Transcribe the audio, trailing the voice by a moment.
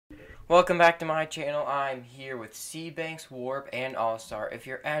Welcome back to my channel. I'm here with C-Banks, Warp, and All-Star. If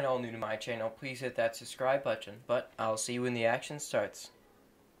you're at all new to my channel, please hit that subscribe button. But I'll see you when the action starts.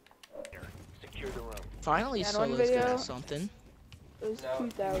 Secure the room. Finally, That one Solo's good video- at something. It was No,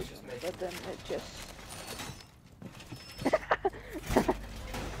 2000, just me. but then it just...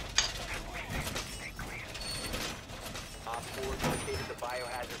 Op 4 located the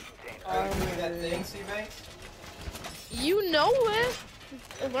biohazard container. Are you doing that thing, C-Banks? You know it.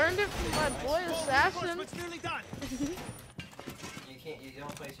 I learned it from my boy Assassin. You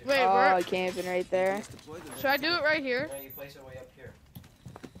don't place your... Wait, Oh, where? camping right there. Should I do it right here? No, you place it way up here.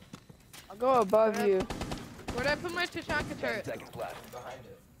 I'll go above you. Where'd I put my Tachanka 10 turret? seconds left. Behind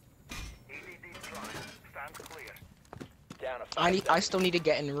it. Down a I still need to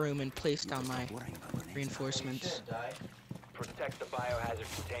get in the room and place down my You reinforcements. shouldn't die. Protect the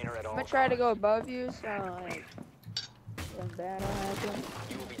biohazard container at all I'm gonna try to costs. go above you, so like... Some bad will happen.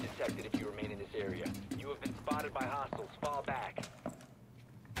 You will be detected if you remain in this area. You have been spotted by hostiles. Fall back.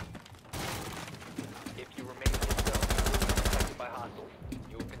 If you remain in this zone, you will be detected by hostiles.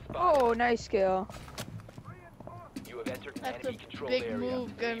 You have been spotted. Oh, nice kill. You have entered an That's a enemy-controlled big area.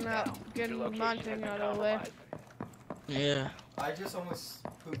 move, getting Leave out, now. getting Your the location has mounting been out of the way. compromised. Yeah. I just almost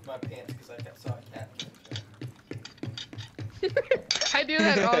pooped my pants because I saw a cat. I do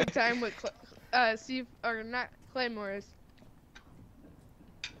that all the time with not claymores.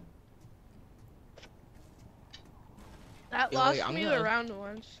 That Yo, lost wait, I'm me gonna- the round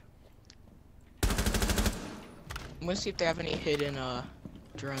once. I'm gonna see if they have any hidden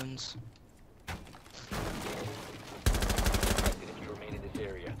drones. Detected if you remain in this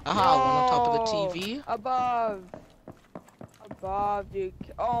area. Aha, one on top of the No. TV. Above. Above, dude.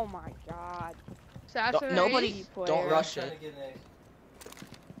 Oh my god. Assassin. Nobody- Ace? Player. Don't I'm rush trying it. to get an ace.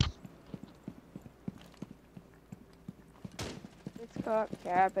 It's called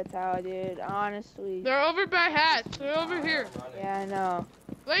Capital, dude. Honestly. They're over by hats. They're over here. I'm running. Yeah, I know.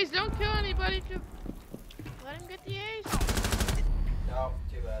 Blaze, don't kill anybody. Just let him get the ace. No,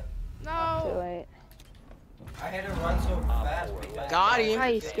 too bad. Too No. late. I had to run so fast because Got I him.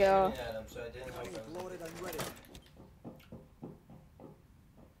 Nice kept kill. shooting at him, so I didn't know if I was-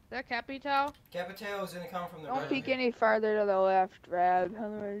 That Capital. Capital is gonna come from the Don't right. peek any farther to the left, Rab.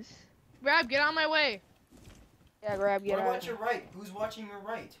 Otherwise. Grab, get on my way. Yeah, Rab, get What out. about your right? Who's watching your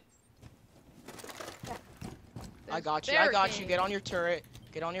right? I got you. Bear I got you. King. Get on your turret.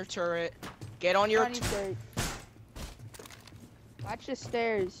 Get on your turret. Get on your. On your turret. Watch the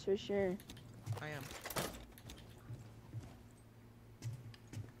stairs for sure. I am.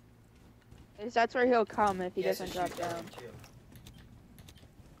 'Cause that's where he'll come if he Yes, doesn't it drop shoots at down. him, too.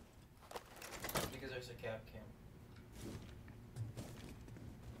 Because there's a cap cam.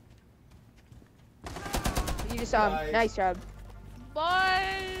 You just saw him. Nice. Nice job.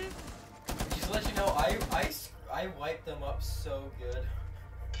 Boys. Just to let you know, I wiped them up so good.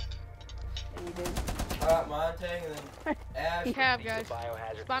 Yeah, you did. Montang and then Ash. Have, The guys.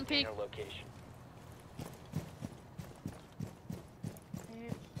 biohazard Spawn peek. container location.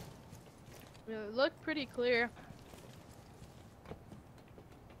 It looked pretty clear.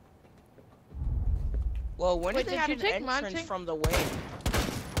 Well, when Wait, did they did have you an take entrance Monty? from the way?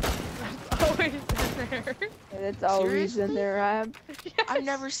 Always been there. Yeah, that's always in there, Rab. I've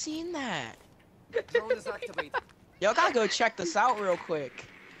never seen that. Drone is activated. Y'all gotta go check this out real quick.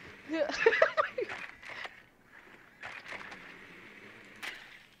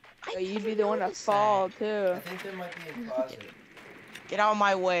 So you'd be the one to fall too. I think there might be a closet. Get out of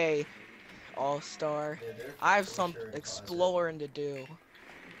my way, All-Star. Yeah, they're I have for some sure a closet. exploring to do.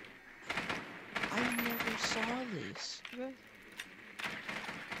 I never saw this.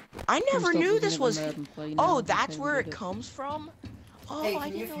 I never knew this was. Oh, that's where it comes from? Oh, Hey, I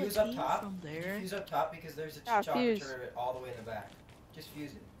can you didn't know it fuse up came top? from Can you there. fuse up top because there's a Yeah, chocolate fuse. turret all the way in the back. Just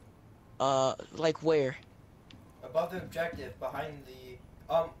fuse it. Like where? Above the objective, behind the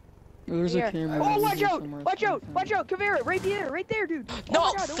There's Here. a camera. Oh, Oh, watch here out! somewhere. Watch out! Watch out! Come here! Right there! Right there, dude! Oh No,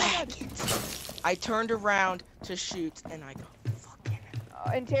 my god! Oh my god! faggot! I turned around to shoot and I got fucking.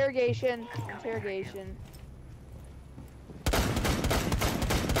 Interrogation. Interrogation.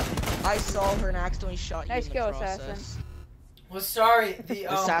 I saw her and accidentally shot you Nice in the kill, process. Assassin. well, sorry, the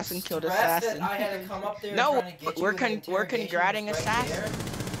Assassin killed stress assassin. That I had to come up there No, trying to get you we're and the we're interrogation congratulating was right assassin. there.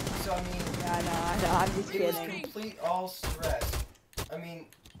 So I mean, Yeah, I know. I'm just it was kidding. complete all stress. I mean,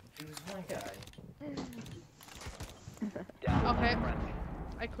 it was one guy. Down to Okay. one friendly.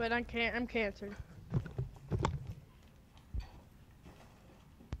 I quit. I'm cancered.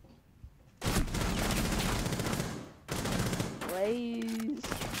 Blaze.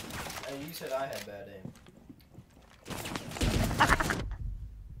 And you said I had bad aim.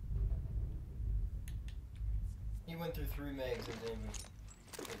 went through 3 megs and then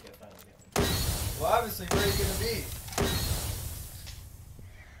okay, finally got one. Well, obviously, where are you gonna be?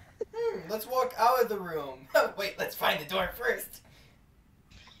 Let's walk out of the room. Wait, let's find the door first.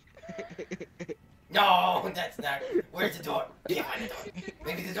 No, that's not. Where's the door? Can't find the door.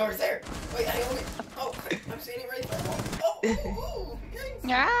 Maybe the door's there. Wait, I own it. Oh, I'm standing right by the wall. Oh, ooh,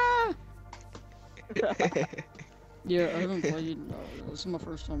 nice. Ah! Yeah, I haven't played. This is my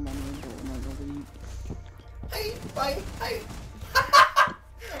first time on Rainbow. I'm not gonna eat. Hey, bye, hey.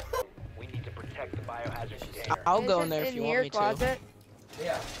 We need to protect the biohazard container. I'll go in there if you want me closet?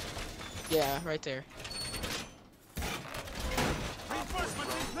 Yeah. to. Yeah, right there.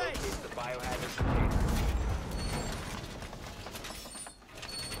 Locate the biohazard container.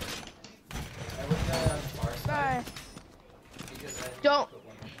 I went down on the far side. Bye. Because I Don't. put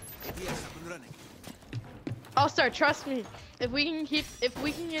one. Yes, up and running. I'll start. Trust me. If we can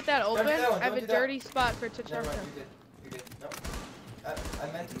get that open, do that one, I have don't a do that. dirty spot for Never Tachanka. mind, you're good. No.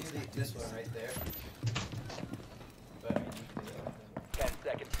 I meant to do this one right there. But I mean, you can do that one. 10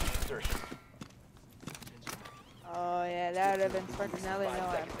 seconds to insertion. Oh yeah, that would have been fun. Now they 5 know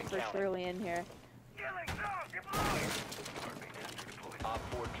I'm seconds and for counting. surely in here. Op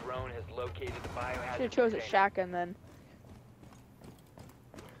 4 drone has located the biohazard Should have chose a container. shotgun then.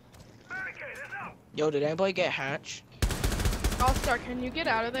 Yo, did anybody get hatch? I'll start. Can you get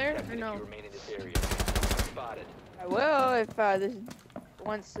out of there or If no? you remain in this area. Spotted. I will if this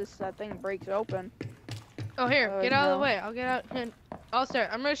once this thing breaks open. Oh, here. Get out of no. the way. I'll get out. And I'll start.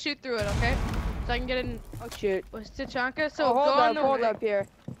 I'm gonna shoot through it, okay? So I can get in Oh shoot. with Tachanka. So Oh, go hold on up, the hold up here.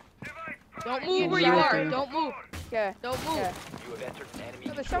 Don't move where Yeah, you okay. are. Don't move. Okay. Don't move. Yeah. You have entered an enemy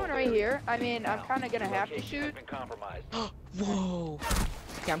So there's controlled someone right area. here. I mean, I'm kind of gonna have to Location has shoot. been compromised. Whoa.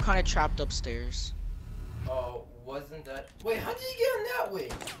 Yeah, I'm kind of trapped upstairs. Oh, wasn't that? Wait, how did you get in that way?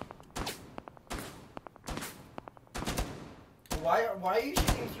 Why are you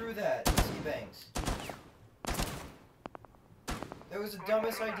shooting through that, C-Banks? That was the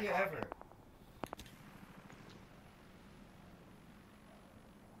dumbest idea ever.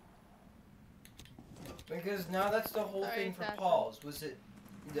 Because now that's the whole Sorry, thing for Assassin. Paul's. Was it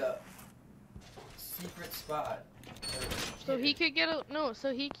the secret spot? Or So he hidden? could get a no.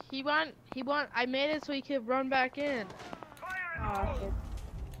 So he want. I made it so he could run back in. Oh, shit.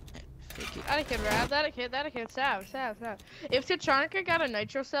 Fake it. That I can grab. That I can stab. If Tachanka got a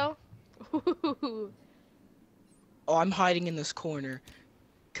nitro cell, Oh, I'm hiding in this corner.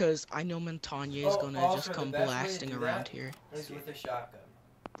 Cause I know Montagnier is Oh, gonna also just the come best way to blasting do around that here. is with a shotgun.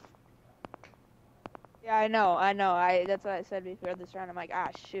 Yeah, I know. That's what I said before this round. I'm like, ah,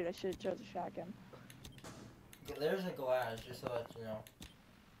 shoot, I should have chose a shotgun. There's a glass, just to let you know.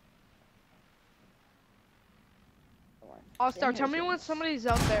 I'll start. Tell me when somebody's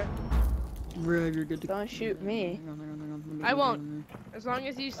out there. Red, you're good to Don't shoot me. Hang on. Let me I get won't. in As long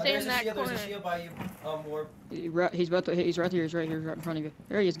as you stay There's in a that shield, corner. there's a shield by you, Warp. there. He's about to. He's right here. He's right here, right in front of you.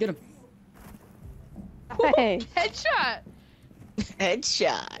 There he is. Get him. Hey. Headshot.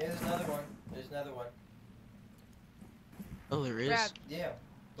 Headshot. There's another one. There's another one. Oh, there is. Brad, Yeah. just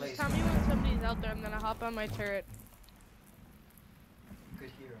Blaze. tell me when somebody's out there, and then I'll hop on my turret.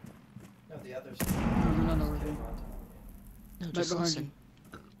 Good hero. No, the others. No, right here. No, Right just behind listen.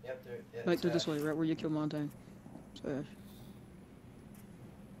 Yep, they're. Yeah, Right through it's this way, right where you killed Montaigne. Smash.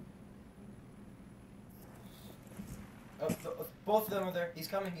 Oh, both of them are there. He's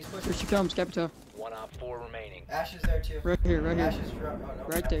coming. He's Here pushing. she comes, Capital. One op 4 remaining. Ash is there too. Right here, right here. Ash is drunk. Oh no.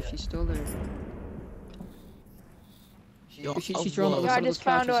 Right not there, yet. she's still there. Yo, She's oh, on the whoa. other No, I side of those just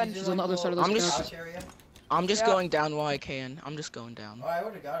found couches. one. She's on the other side of those I'm just- couches. Couch area. I'm just Yeah. going down while I can. I'm just going down. Oh, I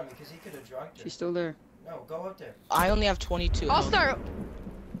would have got him because he could have drunk her. She's still there. No, go up there. I only have 22. I'll health. start.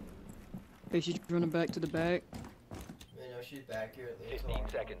 Hey, she's running back to the back. You know, she's back here at least. 15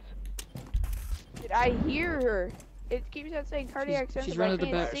 seconds. Did I hear her? It keeps on saying cardiac She's sensor. running but to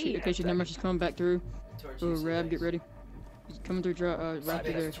I the can't back. see. Okay, she's never. She's coming back through. Towards Oh, you, Rab, get C-Banks. ready. He's coming through. Right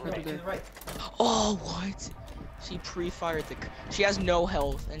through there. C-Banks, Right through to the there. right. Oh, what? She pre-fired the. She has no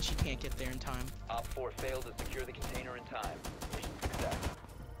health and she can't get there in time. Op 4 failed to secure the container in time. Mission success.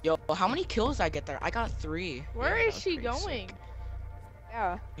 Yo, how many kills I get there? I got 3. Where Yeah, is that she was pretty sick. going?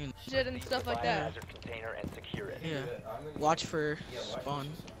 Yeah. Shit and stuff like that. Biohazard container and secure it. Yeah. I'm gonna- Watch for Yeah, watch spawn.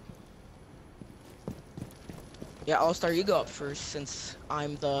 for Yeah, All-Star, you go up first since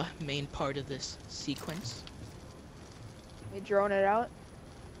I'm the main part of this sequence. We drone it out.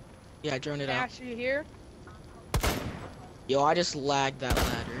 Yeah, I drone it out. Ash, you here? Yo, I just lagged that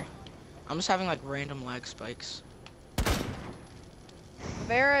ladder. I'm just having like random lag spikes.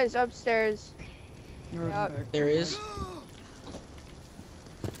 Vera is upstairs. You're Yeah. back. There is.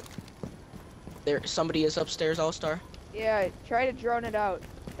 There, somebody is upstairs, All-Star. Yeah, try to drone it out.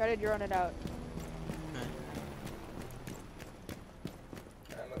 Try to drone it out.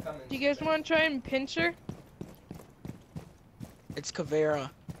 I'm coming. Do you guys want to try and pinch her? It's Kavera.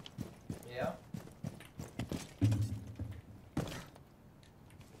 Yeah.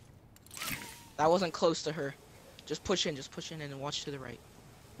 That wasn't close to her. Just push in and watch to the right.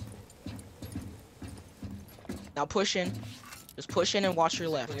 Now push in. Just push in and watch your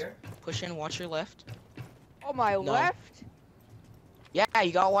left. Clear? Push in, watch your left. Oh, my left? Yeah,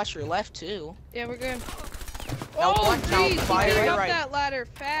 you gotta watch your left too. Yeah, we're good. Now Oh, what? Now jeez, fire he your came up right. that ladder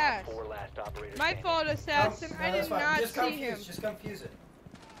fast. 4 last operators My standing. fault, assassin. I that's did fine. not Just see confuse, him. Just confuse it.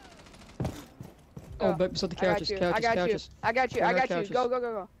 Oh, back beside the I got couches, you. couches, I got you. couches. I got you. I Right got you. couches. Go, go,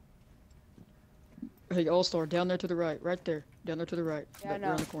 go, go. Hey, All-Star, down there to the right. Right there. Down there to the right. Yeah, I Right know.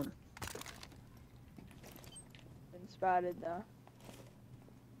 around the corner. Been spotted though.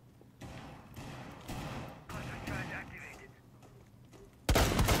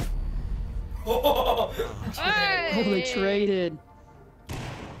 Oh, Hey! Oh, they traded.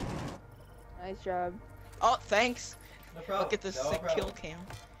 Nice job. Oh, thanks. no problem. Look at this no sick problem. kill cam.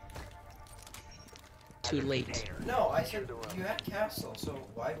 Too late. No, I said you had castle, so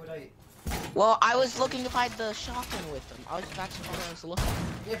why would I? Well, I was looking if I had the shotgun with them. That's what I was looking.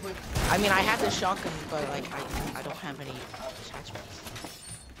 Yeah, but I mean, I had the shotgun, but like I don't have any attachments.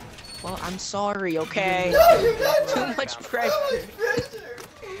 Well, I'm sorry, okay? no, you got Too me. much I pressure. was pressure.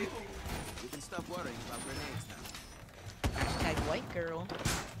 You can stop worrying about grenades now. Hashtag white girl.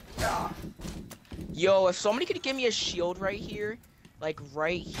 Yeah. Yo, if somebody could give me a shield right here, like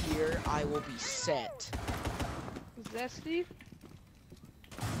right here, I will be set. Is that Steve?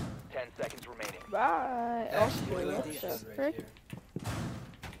 10 seconds remaining. Bye. Actually, Oh, look, shit. it's right Frick. here.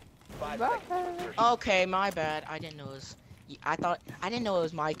 5 Bye. seconds to insertion. Okay, my bad. I didn't know it was. I didn't know it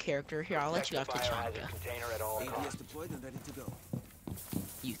was my character. Here, I'll let you have Protect the Tachanka. biohazard container at all ADS costs. deployed and ready to go.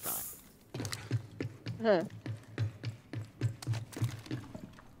 You thought. Huh.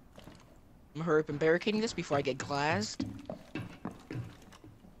 I'm gonna hurry up and barricading this before I get glassed.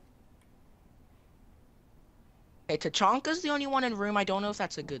 Okay, Tachanka's the only one in room. I don't know if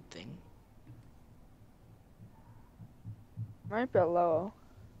that's a good thing. Right below.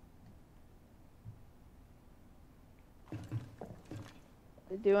 If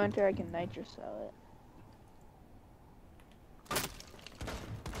they do enter, I can nitro cell it.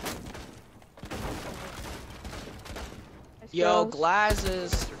 Nice Yo, kills. Glass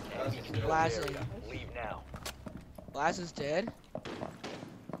is Glass is Leave now. Glass is dead.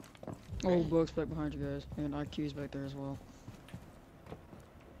 Oh, Buck's back behind you guys. And IQ's back there as well.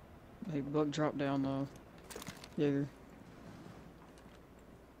 Hey, Buck dropped down though. Jaeger.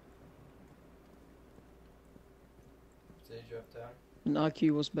 Did he drop down? And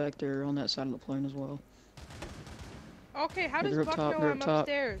IQ was back there on that side of the plane as well. Okay, how Yeah, does they're up Buck top, know they're I'm up top.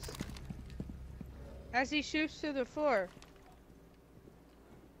 upstairs? As he shoots to the floor.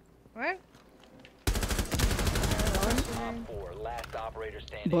 What? Op 4, last operator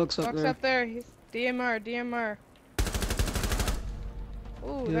standing. Buck's up Buck's there. up there. He's DMR, DMR.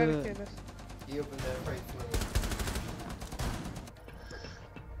 Ooh, that Good. hit us. He opened that right for me.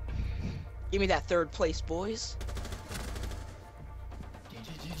 Give me that third place, boys.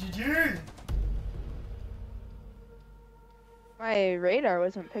 GGGGG. My radar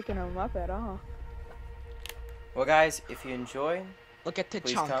wasn't picking them up at all. Well, guys, if you enjoy, Look at Please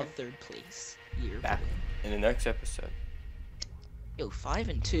Tachanka, come. third place. Year back in the next episode. Yo,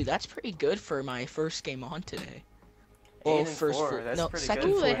 5-2. That's pretty good for my first game on today. 8 and first 4, full- that's no, pretty second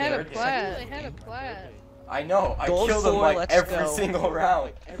good. Ooh, for they a had a third game. plat. They had a plat. I know, I Gold killed them 4, like let's every go. single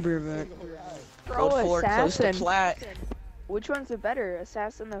round. We're back. Pro Gold 4, close to assassin. plat. Which one's the better,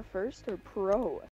 assassin the first or pro?